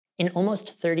In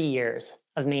almost 30 years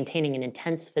of maintaining an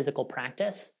intense physical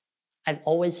practice, I've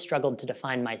always struggled to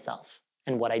define myself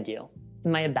and what I do.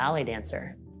 Am I a ballet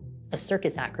dancer, a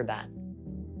circus acrobat,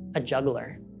 a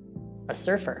juggler, a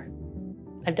surfer?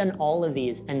 I've done all of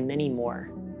these and many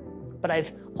more, but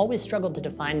I've always struggled to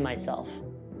define myself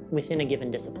within a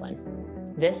given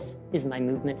discipline. This is my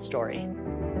movement story.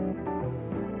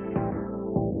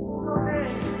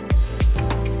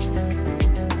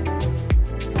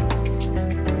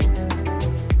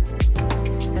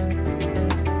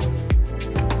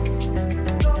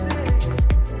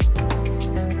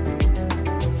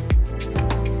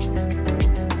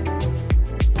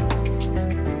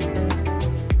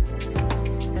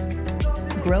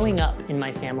 Growing up in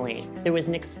my family, there was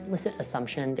an explicit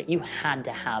assumption that you had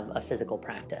to have a physical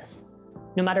practice.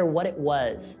 No matter what it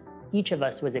was, each of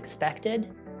us was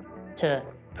expected to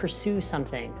pursue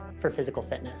something for physical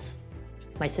fitness.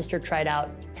 My sister tried out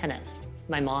tennis.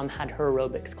 My mom had her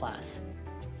aerobics class.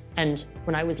 And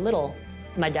when I was little,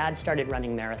 my dad started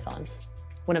running marathons.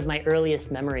 One of my earliest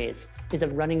memories is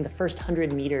of running the first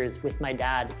 100 meters with my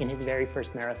dad in his very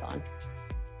first marathon.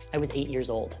 I was 8 years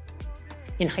old.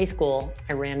 In high school,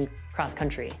 I ran cross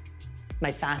country.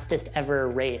 My fastest ever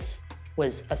race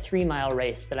was a 3-mile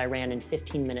race that I ran in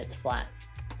 15 minutes flat.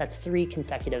 That's 3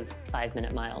 consecutive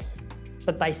 5-minute miles.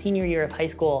 But by senior year of high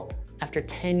school, after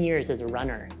 10 years as a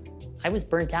runner, I was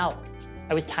burnt out.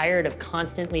 I was tired of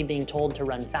constantly being told to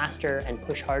run faster and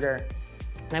push harder,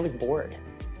 and I was bored.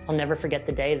 I'll never forget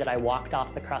the day that I walked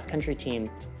off the cross country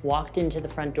team, walked into the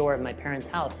front door of my parents'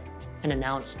 house, and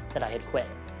announced that I had quit.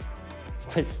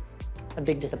 It was a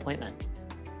big disappointment.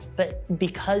 But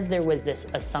because there was this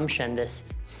assumption, this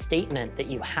statement that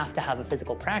you have to have a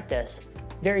physical practice,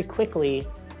 very quickly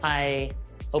I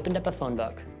opened up a phone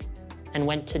book and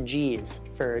went to G's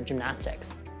for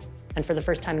gymnastics. And for the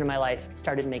first time in my life,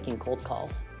 started making cold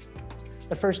calls.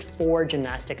 The first 4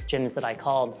 gymnastics gyms that I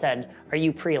called said, "Are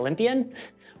you pre-Olympian?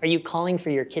 Are you calling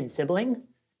for your kid sibling?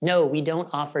 No, we don't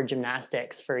offer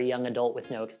gymnastics for a young adult with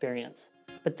no experience."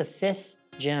 But the 5th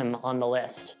gym on the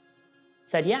list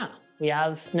said, "Yeah, we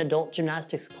have an adult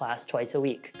gymnastics class twice a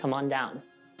week. Come on down."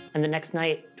 And the next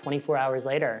night, 24 hours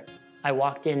later, I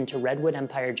walked into Redwood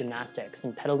Empire Gymnastics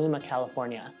in Petaluma,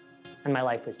 California, and my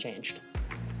life was changed.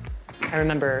 I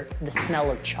remember the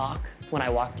smell of chalk when I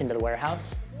walked into the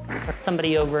warehouse.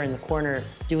 Somebody over in the corner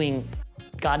doing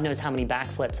God knows how many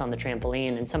backflips on the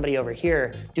trampoline, and somebody over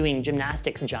here doing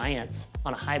gymnastics giants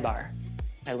on a high bar.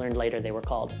 I learned later they were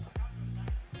called.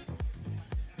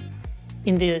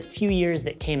 In the few years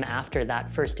that came after that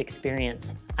first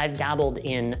experience, I've dabbled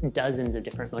in dozens of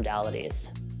different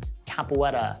modalities.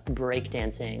 Capoeira,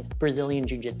 breakdancing, Brazilian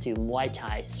jiu-jitsu, Muay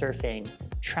Thai, surfing,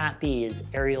 trapeze,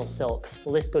 aerial silks,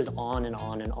 the list goes on and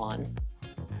on and on.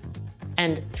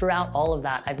 And throughout all of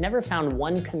that, I've never found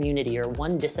one community or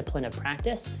one discipline of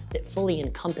practice that fully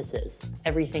encompasses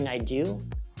everything I do,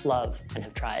 love, and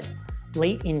have tried.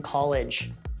 Late in college,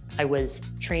 I was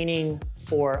training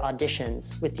for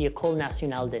auditions with the École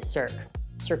Nationale des Cirques,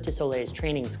 Cirque du Soleil's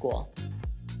training school.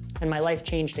 And my life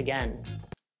changed again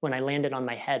when I landed on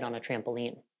my head on a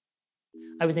trampoline.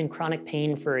 I was in chronic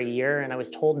pain for a year, and I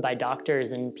was told by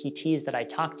doctors and PTs that I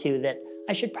talked to that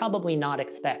I should probably not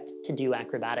expect to do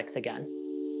acrobatics again.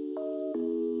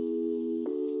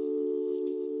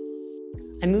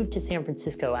 I moved to San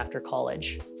Francisco after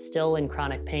college, still in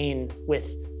chronic pain,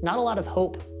 with not a lot of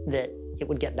hope that it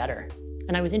would get better.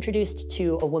 And I was introduced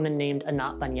to a woman named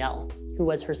Anat Baniel, who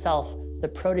was herself the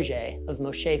protege of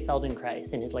Moshe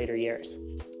Feldenkrais in his later years.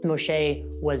 Moshe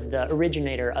was the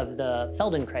originator of the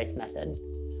Feldenkrais Method,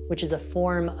 which is a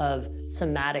form of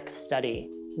somatic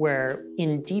study where,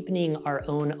 in deepening our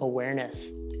own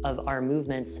awareness of our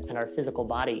movements and our physical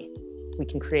body, we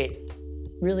can create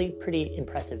really pretty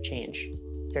impressive change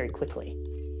very quickly.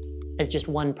 As just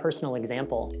one personal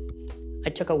example, I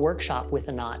took a workshop with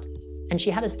Anat, and she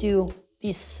had us do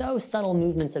these so subtle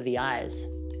movements of the eyes.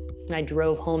 And I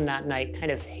drove home that night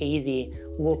kind of hazy,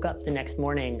 woke up the next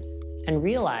morning, and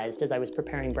realized as I was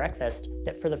preparing breakfast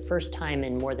that for the first time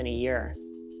in more than a year,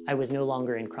 I was no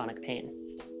longer in chronic pain.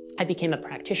 I became a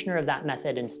practitioner of that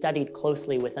method and studied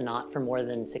closely with Anat for more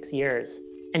than 6 years.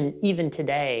 And even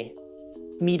today,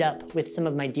 meet up with some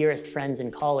of my dearest friends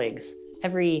and colleagues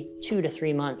every 2 to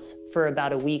 3 months for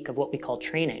about a week of what we call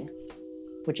training,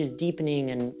 which is deepening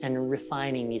and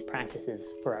refining these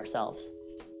practices for ourselves.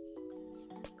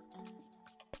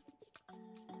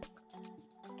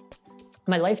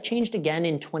 My life changed again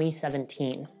in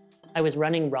 2017. I was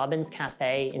running Robin's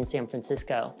Cafe in San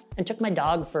Francisco and took my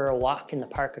dog for a walk in the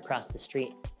park across the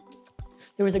street.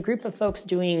 There was a group of folks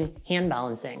doing hand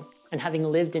balancing, and having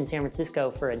lived in San Francisco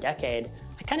for a decade,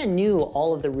 I kind of knew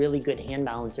all of the really good hand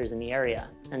balancers in the area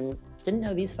and didn't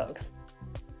know these folks.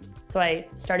 So I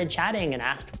started chatting and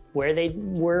asked where they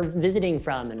were visiting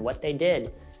from and what they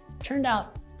did. Turned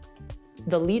out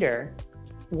the leader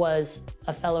was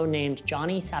a fellow named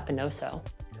Johnny Sapinosso,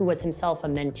 who was himself a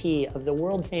mentee of the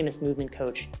world-famous movement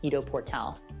coach, Ido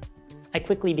Portal. I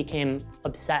quickly became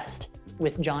obsessed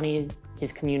with Johnny,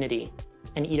 his community,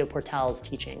 and Ido Portal's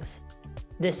teachings.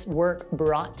 This work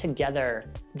brought together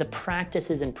the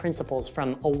practices and principles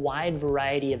from a wide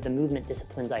variety of the movement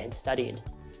disciplines I had studied.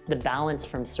 The balance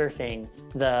from surfing,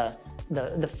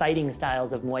 the fighting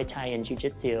styles of Muay Thai and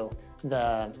Jiu-Jitsu,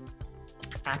 the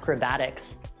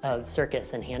acrobatics of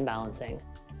circus and hand balancing,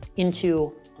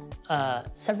 into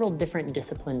several different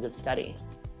disciplines of study,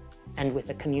 and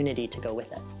with a community to go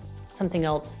with it. Something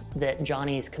else that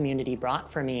Johnny's community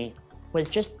brought for me was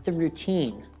just the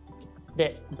routine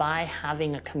that by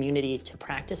having a community to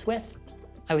practice with,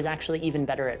 I was actually even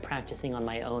better at practicing on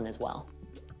my own as well.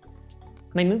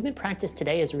 My movement practice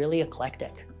today is really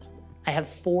eclectic. I have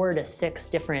 4 to 6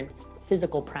 different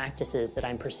physical practices that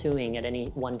I'm pursuing at any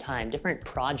one time, different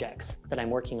projects that I'm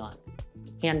working on.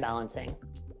 Hand balancing,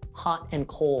 hot and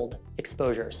cold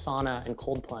exposure, sauna and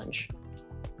cold plunge,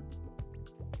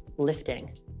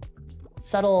 lifting,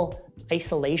 subtle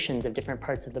isolations of different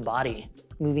parts of the body,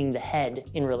 moving the head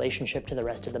in relationship to the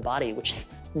rest of the body, which is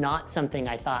not something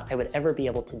I thought I would ever be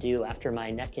able to do after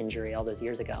my neck injury all those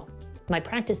years ago. My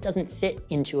practice doesn't fit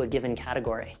into a given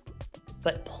category,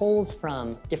 but pulls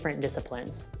from different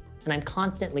disciplines, and I'm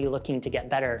constantly looking to get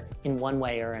better in one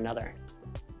way or another.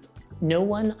 No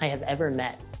one I have ever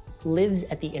met lives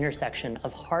at the intersection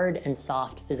of hard and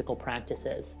soft physical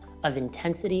practices, of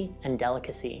intensity and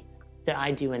delicacy that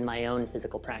I do in my own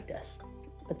physical practice.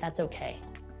 But that's okay.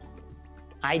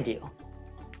 I do.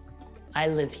 I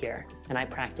live here and I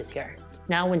practice here.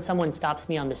 Now when someone stops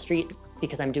me on the street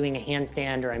because I'm doing a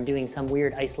handstand or I'm doing some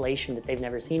weird isolation that they've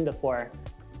never seen before,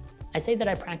 I say that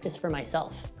I practice for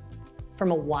myself from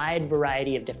a wide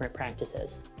variety of different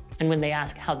practices. And when they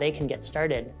ask how they can get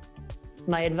started,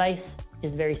 my advice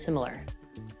is very similar.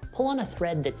 Pull on a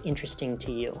thread that's interesting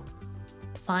to you.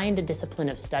 Find a discipline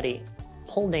of study,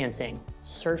 pole dancing,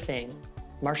 surfing,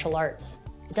 martial arts.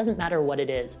 It doesn't matter what it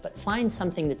is, but find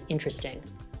something that's interesting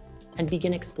and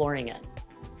begin exploring it.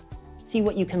 See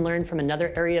what you can learn from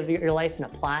another area of your life and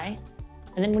apply.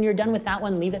 And then when you're done with that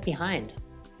one, leave it behind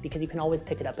because you can always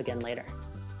pick it up again later.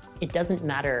 It doesn't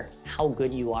matter how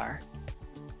good you are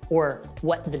or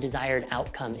what the desired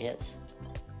outcome is.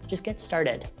 Just get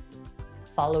started.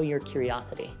 Follow your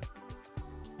curiosity.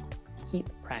 Keep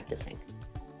practicing.